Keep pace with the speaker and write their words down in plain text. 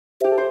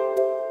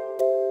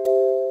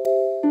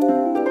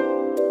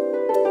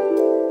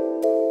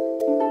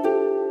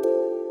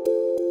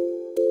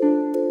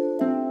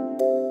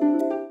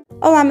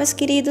Olá, meus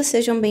queridos,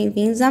 sejam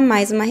bem-vindos a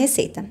mais uma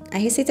receita. A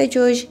receita de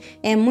hoje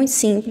é muito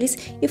simples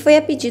e foi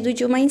a pedido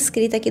de uma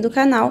inscrita aqui do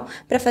canal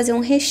para fazer um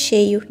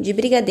recheio de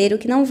brigadeiro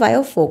que não vai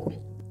ao fogo,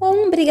 ou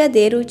um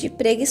brigadeiro de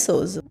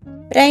preguiçoso.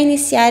 Para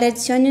iniciar,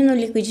 adicione no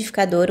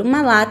liquidificador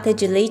uma lata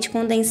de leite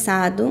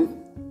condensado,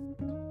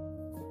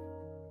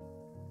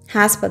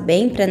 raspa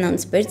bem para não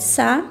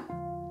desperdiçar.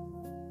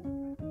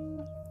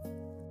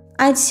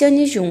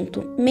 Adicione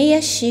junto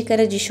meia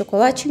xícara de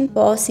chocolate em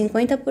pó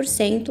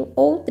 50%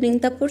 ou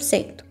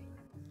 30%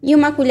 e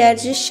uma colher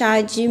de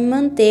chá de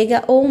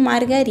manteiga ou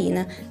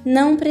margarina.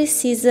 Não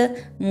precisa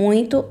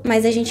muito,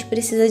 mas a gente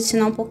precisa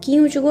adicionar um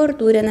pouquinho de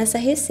gordura nessa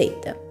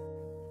receita.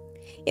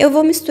 Eu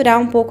vou misturar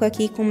um pouco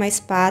aqui com uma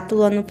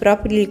espátula no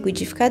próprio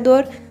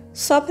liquidificador,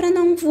 só para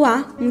não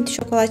voar muito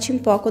chocolate em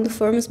pó quando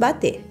formos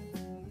bater.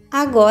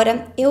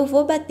 Agora eu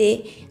vou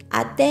bater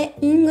até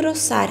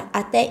engrossar,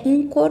 até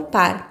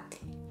encorpar.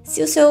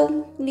 Se o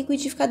seu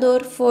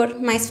liquidificador for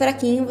mais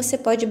fraquinho, você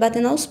pode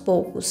bater aos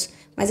poucos,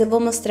 mas eu vou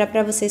mostrar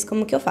para vocês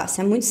como que eu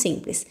faço, é muito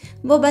simples.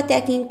 Vou bater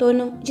aqui em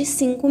torno de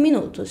 5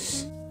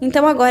 minutos.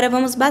 Então agora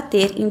vamos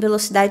bater em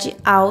velocidade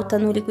alta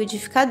no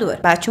liquidificador.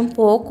 Bate um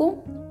pouco,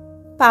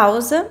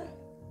 pausa,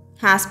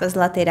 raspa as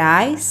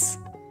laterais,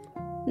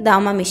 dá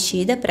uma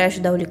mexida para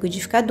ajudar o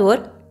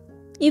liquidificador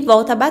e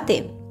volta a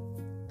bater.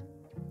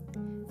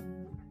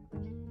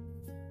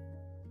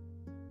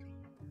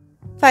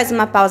 Faz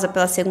uma pausa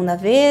pela segunda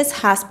vez,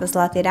 raspa as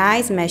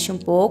laterais, mexe um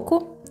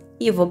pouco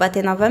e eu vou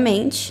bater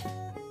novamente.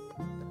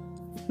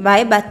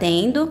 Vai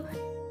batendo.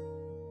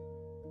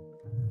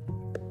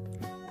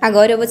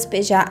 Agora eu vou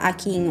despejar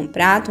aqui em um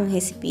prato, um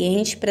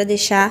recipiente, para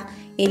deixar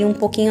ele um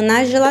pouquinho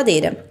na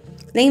geladeira.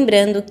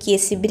 Lembrando que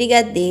esse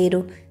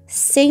brigadeiro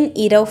sem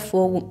ir ao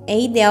fogo é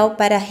ideal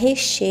para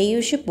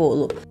recheios de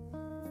bolo.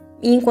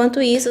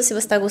 Enquanto isso, se você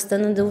está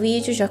gostando do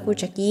vídeo, já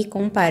curte aqui,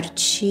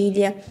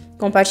 compartilha.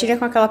 Compartilha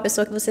com aquela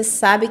pessoa que você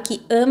sabe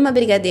que ama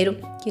brigadeiro,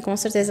 que com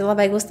certeza ela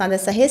vai gostar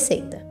dessa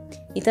receita.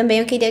 E também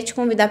eu queria te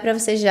convidar para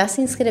você já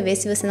se inscrever.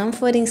 Se você não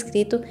for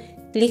inscrito,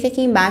 clica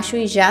aqui embaixo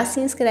e já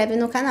se inscreve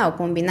no canal,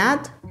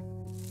 combinado?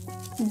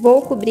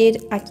 Vou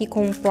cobrir aqui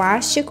com um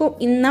plástico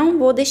e não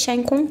vou deixar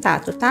em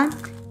contato, tá?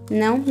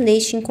 Não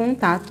deixe em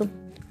contato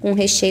com o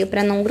recheio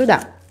para não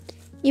grudar.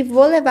 E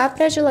vou levar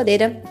para a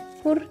geladeira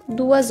por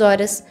 2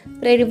 horas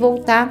para ele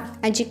voltar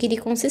a adquirir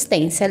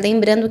consistência.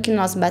 Lembrando que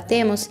nós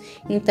batemos,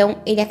 então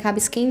ele acaba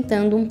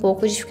esquentando um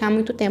pouco de ficar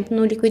muito tempo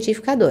no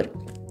liquidificador.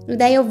 E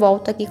daí eu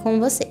volto aqui com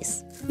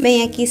vocês.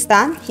 Bem, aqui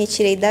está,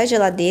 retirei da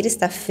geladeira,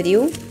 está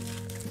frio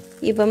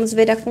e vamos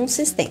ver a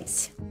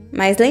consistência.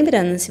 Mas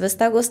lembrando, se você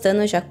está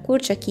gostando, já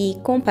curte aqui,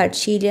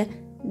 compartilha,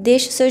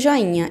 deixa o seu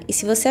joinha. E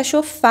se você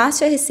achou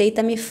fácil a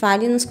receita, me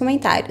fale nos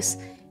comentários.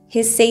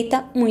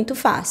 Receita muito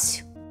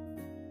fácil.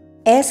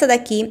 Essa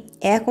daqui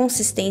é a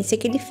consistência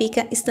que ele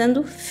fica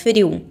estando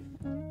frio.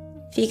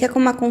 Fica com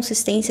uma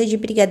consistência de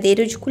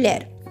brigadeiro de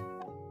colher.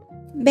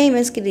 Bem,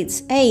 meus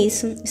queridos, é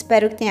isso.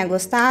 Espero que tenha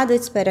gostado.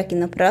 Te espero aqui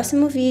no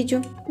próximo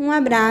vídeo. Um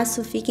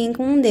abraço, fiquem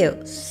com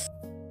Deus.